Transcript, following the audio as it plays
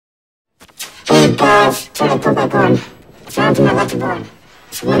guys, turn the Compaq on. Turn to my electric board.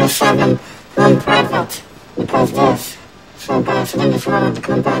 It's Windows 7, run private. Because this. So guys, sitting this one with the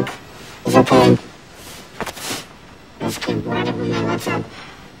Compaq is okay. Let's keep running with my laptop.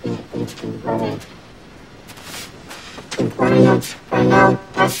 Let's keep running. Keep running it right now.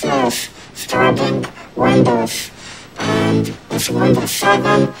 That's this. Starting Windows. And it's Windows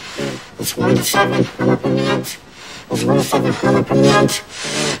 7. It's Windows 7. I'm opening it. It's Windows 7. I'm opening it.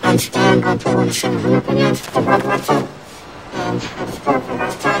 And then I'll play Windows 7. I'm opening it. The red laptop. And I'll start for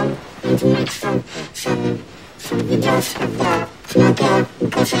last time. And to make some videos of that. It's not there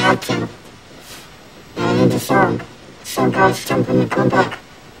because I have to. And I need a song. So guys, jump in the Compaq.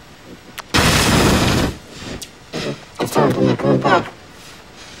 Let's jump in the Compaq.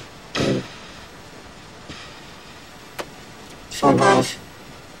 So guys.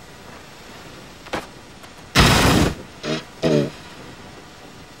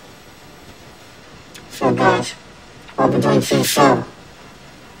 So guys, what we're doing to the show.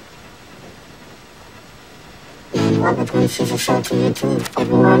 And what we're doing to the show to YouTube,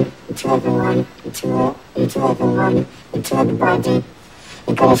 everyone, to everyone, to everyone, to everybody.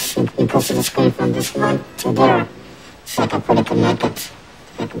 It goes to the screen from this one to there. So I can put it connected.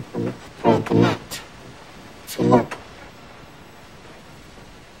 I can put it connect. So look.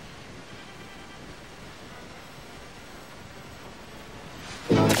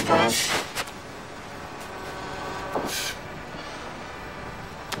 Notice guys.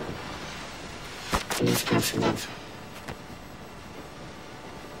 Please cancel it.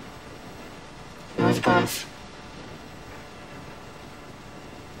 Notice guys.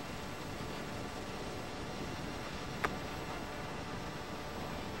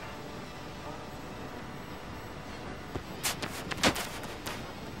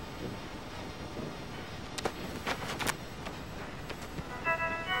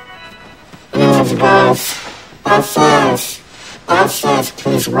 Guys, that says,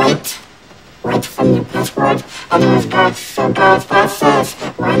 please wait from your password. Anyways, guys, so guys, that says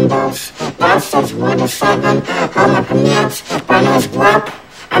Windows, that says Windows 7, home of commutes, Windows black,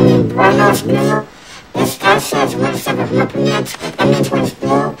 Windows blue. This that says Windows 7, home of commutes, that means when it's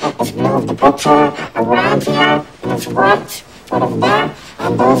blue of the picture, around here, and it's white, right over there,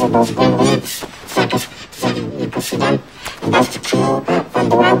 and those are those green leaves, so you can see them. And that's the clue from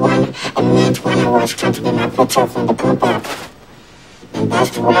the right one. It means when I was trying to get my picture from the Compaq. And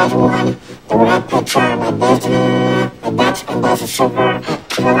that's the right one, the right picture, like this, like that, and there's a silver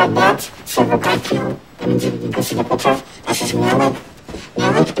key like that, silver card key. That means you can see the picture. That says Malach,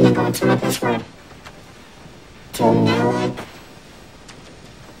 and then go into my password. To Malach.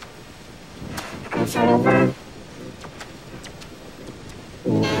 Go start over.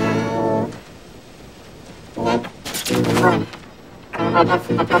 One. Go right up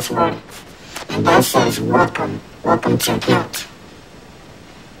from the password. And that says welcome to account.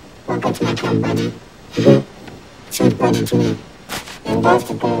 Welcome to my account, buddy. Says buddy to me. And that's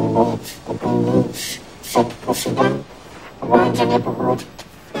the green leaves. So push it down. Around the neighborhood.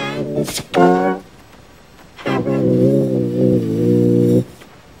 Let's go. Have a me.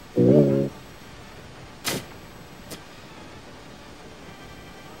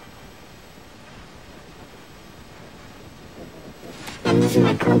 I'm using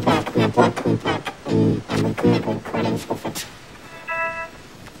my Compaq, my black Compaq, and I'm going to recordings with it.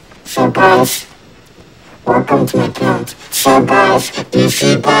 So guys, welcome to my account. So guys, do you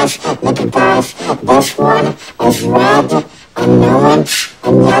see guys? Look at guys, this one is red and orange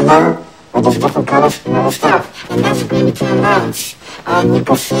and yellow, with these different colors and other stuff, and that's green between lines. And you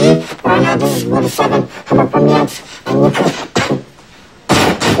can see, right now this is Windows 7, come up on yet, and you can...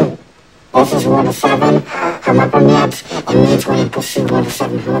 This is Windows 7, come up on it, and means when you can see Windows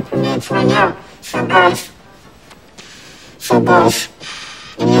 7, come up on it right now. So guys,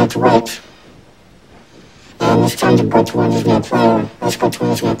 you need to wait. And it's time to go to Windows Net Player. Let's go to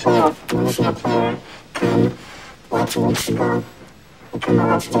Windows Net Player. Windows Net Player came lots of weeks ago. It came out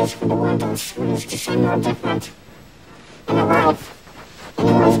lots of days for the Windows. Windows just so no different in a life.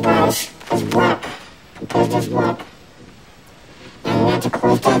 Anyways, guys, it's black. Because there's black. And we have to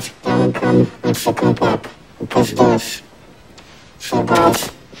close that, then we come with the Compaq, because this. So guys,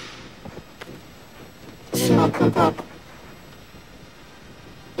 this is my Compaq.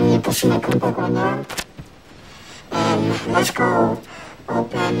 And you can see my Compaq right now. And let's go,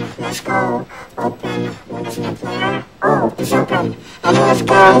 open, Windows Net Player. Oh, it's open. Anyways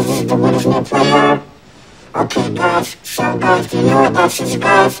guys, this is the Windows Net Player. Okay guys, so guys, do you know what that says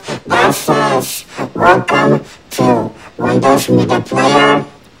guys? That says, welcome to Windows Media Player.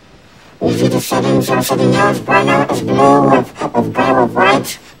 Easy the settings are setting yours. Burnout is blue with gray with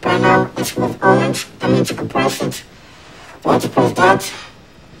white. Burnout is with orange. That means you compress it. Once you press that,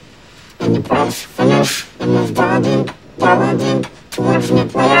 and you press finish, and it's downloading towards new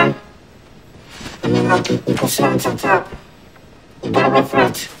player. And then like you can see on top. You gotta wait for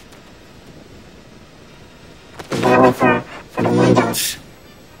it. You gotta wait for the Windows.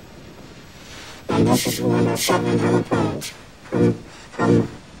 And this is Windows 7 on the page.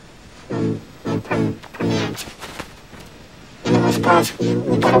 Premiered. Anyways guys,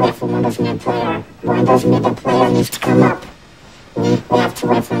 we gotta wait for Windows New Player. Windows New Player needs to come up. We have to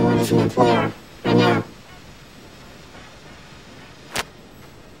wait for Windows New Player right now.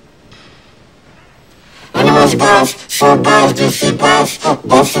 Anyways guys, so guys, do you see guys,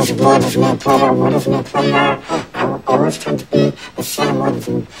 this is Windows New Player. Windows New Player, I always try to be the same Windows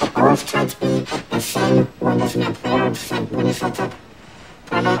New Player. I always try to be the same Windows New Player, just like Windows setup.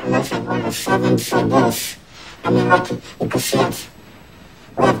 But it looks like Windows 7, so this. I mean, like, you can see it.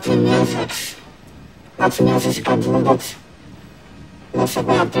 We have three musics. Lots of music got deleted. Looks like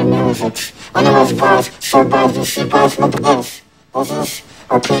we have three musics. Anyways guys, so guys, you see guys, look at this. This is,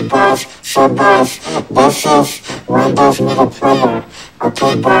 okay guys, so guys, this is Windows Media Player.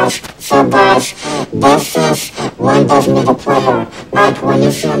 Okay guys, so guys, this is Windows Media Player. Like when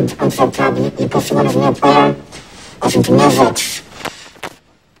you see on the tab, you can see Windows Media Player. Listen to music.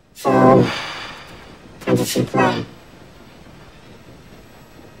 So, and you see play.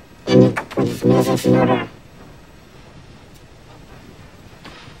 And you can put these music in order.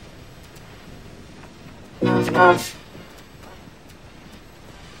 Now guys,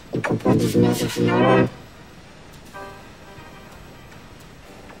 you can put these music in order.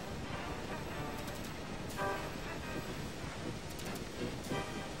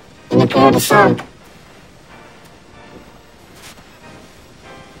 And you can hear the sound.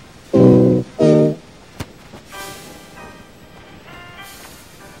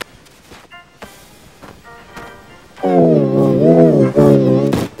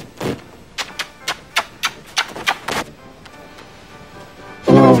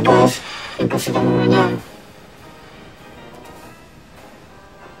 Anyways guys, you can see them right now.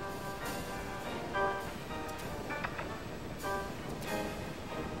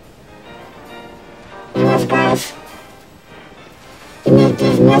 Anyways guys, you need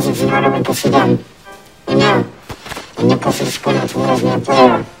these music in order we can see them. Right now. And you can see the screen to Windows Media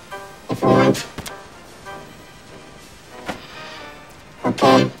Player. If you want.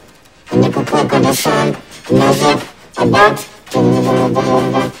 Okay. And you can click on the song, the music, about,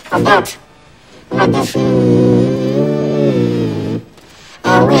 about. Like this. We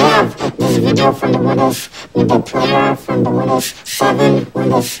have this video from the Windows Media Player, from the Windows 7,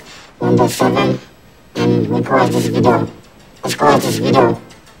 Windows 7. And we close this video. Let's close this video.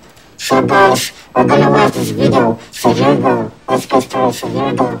 So guys, we're gonna watch this video. So here we go. Let's get started. So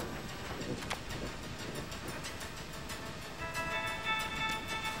here we go.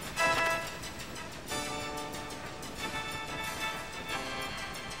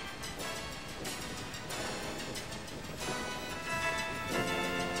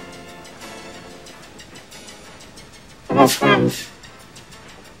 Best friends.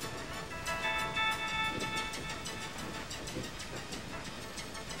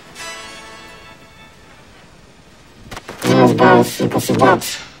 Anyways guys, you can see that.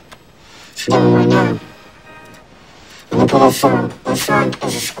 See that right now. And look at that sound. That sound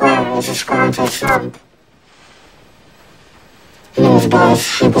is a square. It's a square into a sound. Anyways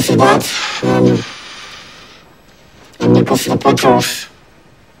guys, you can see that. And you can see the pictures.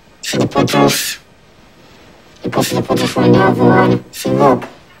 See the pictures. You can see the pictures right now, everyone. See, look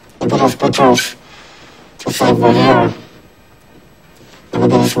at those pictures. Just like right here. And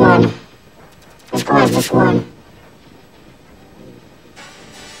look at this one. Let's go with this one.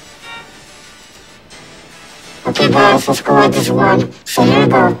 Okay guys, let's go with this one. So here we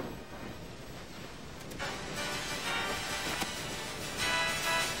go.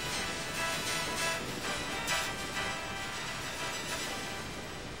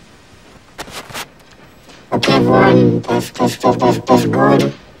 Okay everyone, that's good. So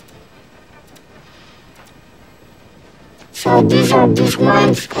these are these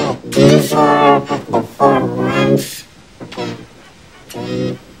ones. These are the 4 ones. Okay,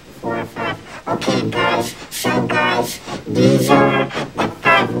 3, 4, 5. Okay guys, so guys, these are the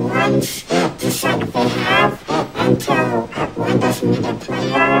 5 ones. These are the they have until Windows Media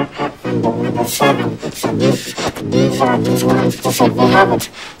Player from the Windows 7. So these are these ones, just like they have it.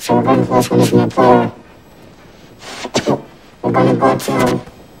 So we're going to close Windows Media Player. We're going to go to,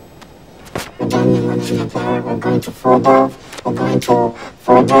 we're done with Windows Media Player. We're going to photo. we're going to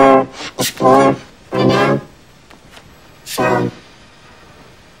further explore right now. So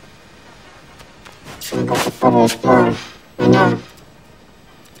we're going to further explore right now.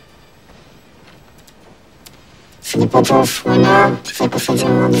 So the pictures right now, it's like a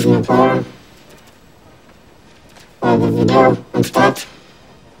physical on this new player. Or the video instead.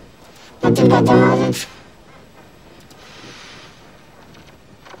 Nothing but downloaded.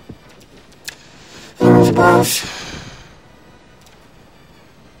 Anyways guys,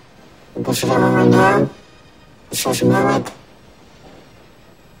 we push it on right now. It says Malach.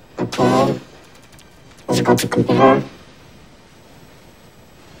 Okay. Let's go to computer.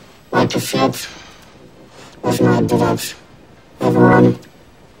 Like you said, let's not do that. Everyone,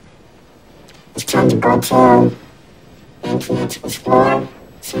 it's time to go to Internet Explorer.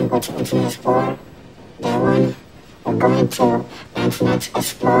 So we go to Internet Explorer. That one. We're going to Internet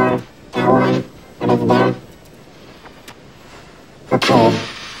Explorer. That one. Right over there. Okay.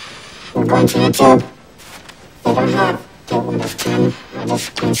 We're going to YouTube. They don't have the Windows 10. I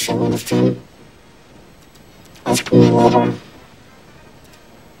just can't show Windows 10. Ask me later.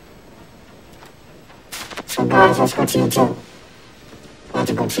 So guys, let's go to YouTube. I have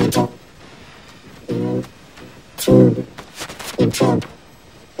to go to YouTube. YouTube.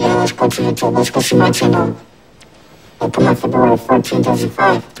 Yeah, let's go to YouTube. Let's go see my channel. I put on February 14,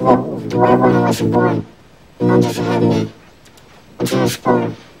 2005. The way when I was born. The man doesn't have me. What's in the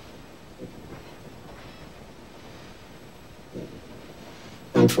store?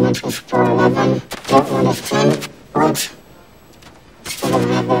 Internet Explorer 11. Get Windows 10. What? Still don't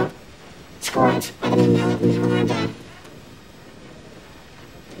have that. Score it. I didn't know it when I did.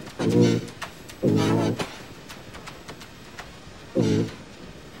 I didn't know it.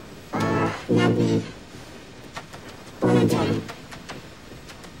 Maybe when I did.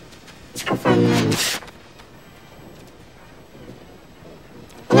 Let's go find names.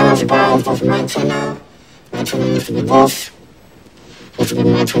 Anyways guys, that's my channel. My channel used to be this. Used to be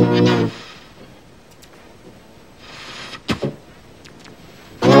my channel right now.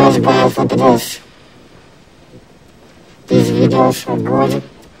 Anyways guys, look at this. These videos are good.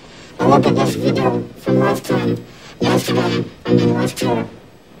 And look at this video from last time. Yesterday, last year.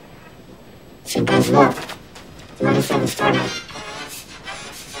 So guys, look. 27 starter.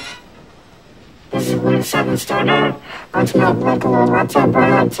 This is 27 starter. Onto my regular laptop, but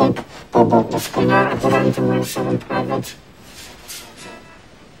I take the screen out. I put it into 27 private.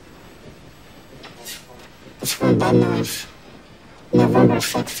 It's for bad noise. November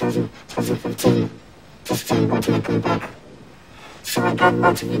 6, 2015. Just to go to my Compaq. So I got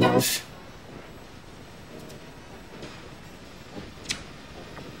lots of videos.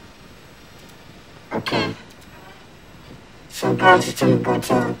 Okay. So guys, it's gonna go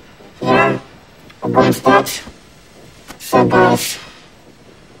to here. We're going to that. So guys,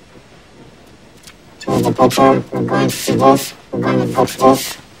 here's the picture. We're going to see this. We're going to fix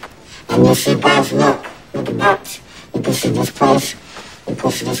this. And you see guys, look at that. You can see this place. You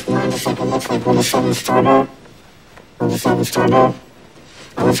push this one, just like it looks like 27 starter. 27 starter.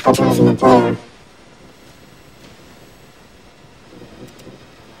 And let's go to this new player.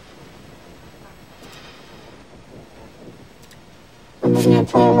 And this new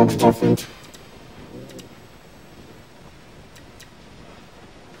player looks different.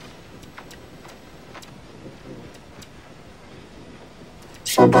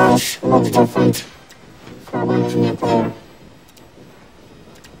 So guys, it looks different for when this new player.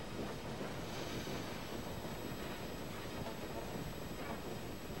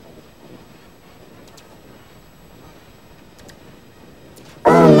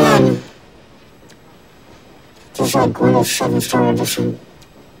 Oh man! Just like Windows 7 Star Edition.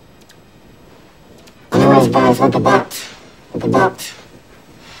 Anyways guys, look at that. Look at that.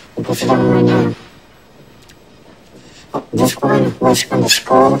 You push it on right now. This one was from the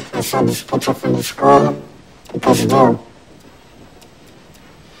school. I saw this picture from the school because there.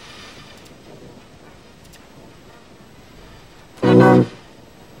 I know.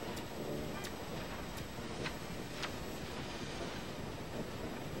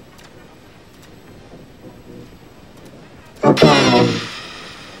 Okay.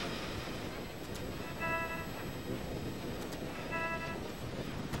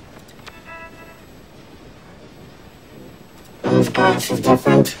 This glass is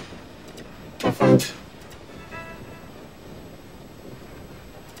different. Different.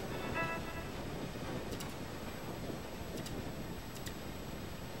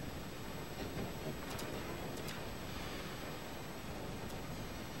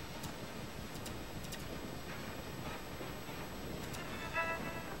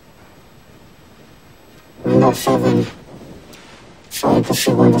 Windows 7. to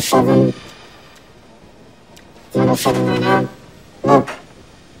see 1 to 7. 1 to 7 right now. Look.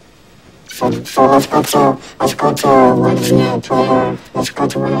 So let's go to 1 is mid, over. Let's go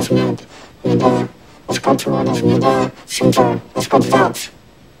to 1 is mid. Middle. Let's go to 1 is middle, center. Let's go to that.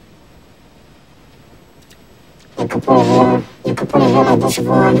 You could put it here. You could put it here like this if you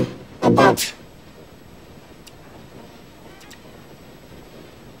want. Like that.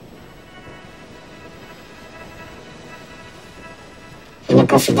 And you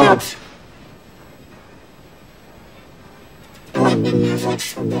push it out. I like the music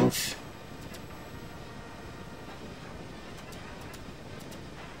for this.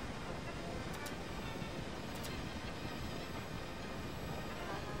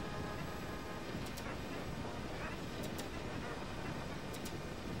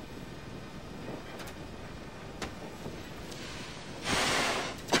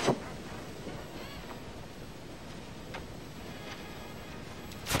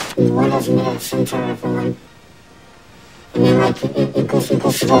 One is middle center, everyone. And then like it goes to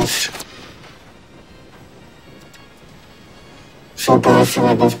this. So guys, so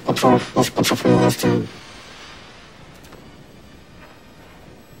like this picture from last time.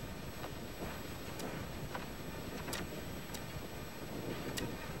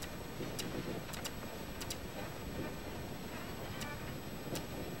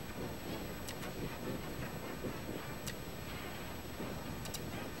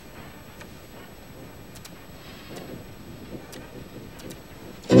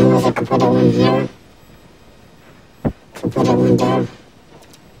 I could put that one here. Could put that one there.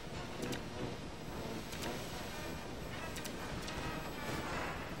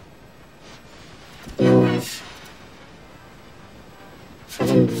 Anyways. So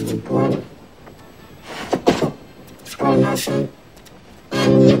then this is the board. Scroll motion.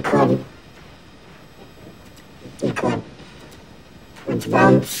 And you could. With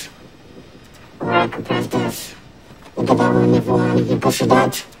bounce. Or I could press this. You get that one if you want. You push it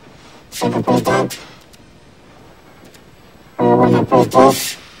out. So I press that. Or when I press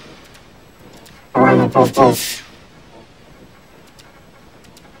this. Or when I press this.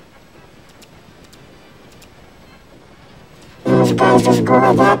 And those guys just go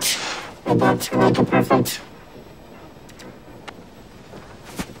like that. Like that, make it perfect.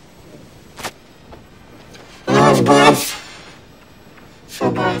 And those guys. So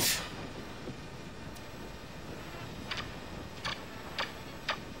guys.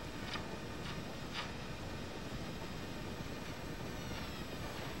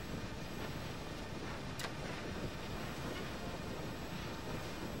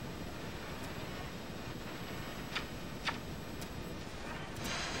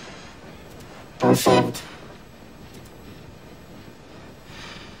 Saved.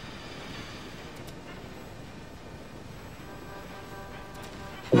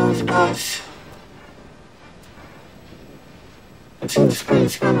 Those guys. It's in the screen,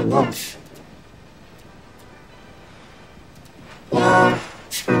 it's kind of this. Yeah,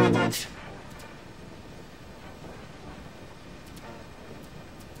 it's kind of this.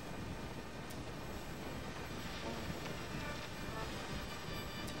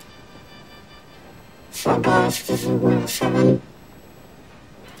 So guys, this is 1 to 7.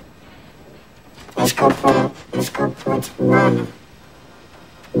 Let's go put 1.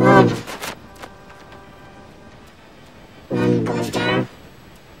 1. 1 goes there.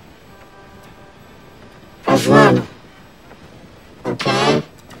 Press 1. Okay.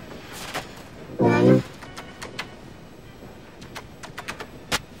 1.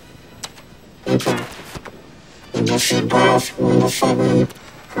 Enter. And just see guys, 1 to 7.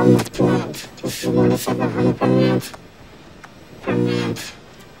 How much do you want? This is 1 to 700 per minute. Per minute.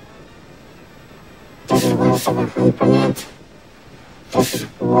 This is 1 to 700 per minute. This is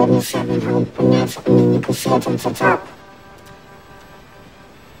 1 to 700 per minute. And then you can see it on the top.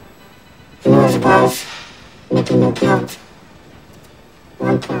 Anyways guys, making a count.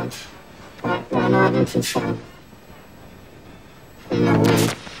 1 count. Why not? I think so. No way.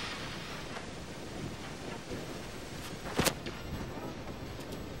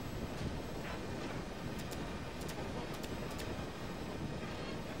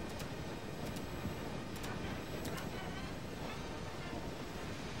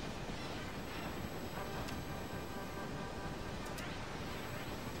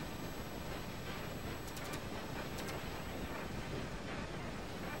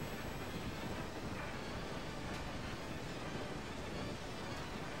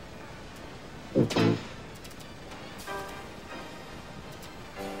 Okay.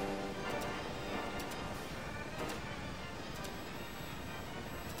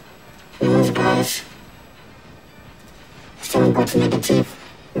 Anyways guys, still got to negative.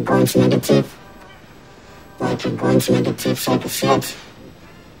 You're going to negative. Like you're going to negative, so I can see it.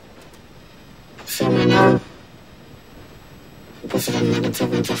 See it right now. This is a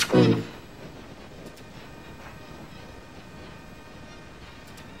negative into screen.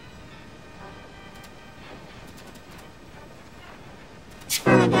 It's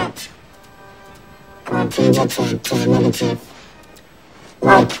kind of like that. Go and change it to the negative.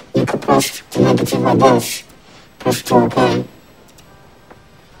 Like, you could push the negative like this. Push to OK.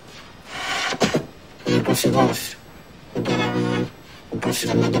 And you can see this. You get everyone. You push to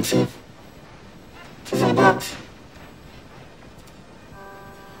the negative. Just like that.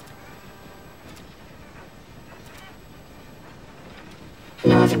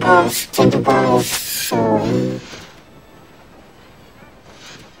 Now the bars, take the bars, so...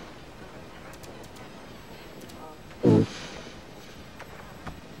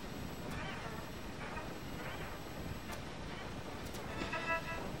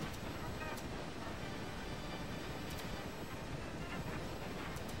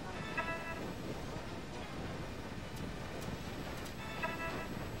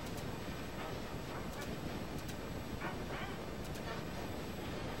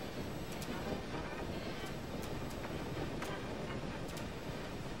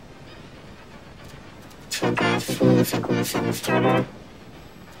 So guys, this one looks like we're gonna starter.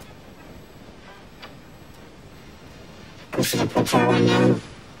 Push the picture right now.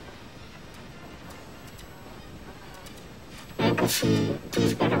 I can see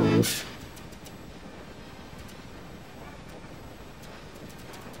these better ones.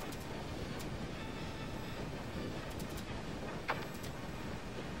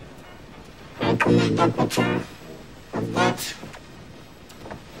 I can make that picture of that.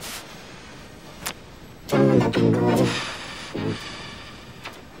 Don't looking good.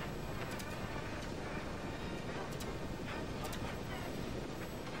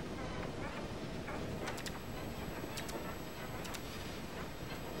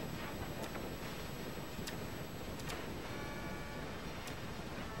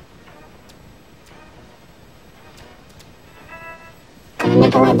 Can you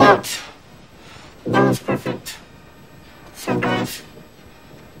make it like that? That was perfect. So guys,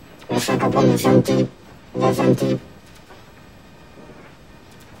 the second one is empty. That's empty.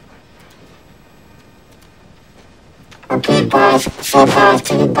 Okay guys, so guys,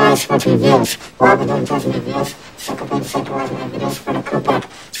 till you guys watch reviews. Why we don't watch reviews? Second one, second watch my videos for the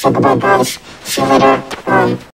Compaq. So goodbye guys, see you later.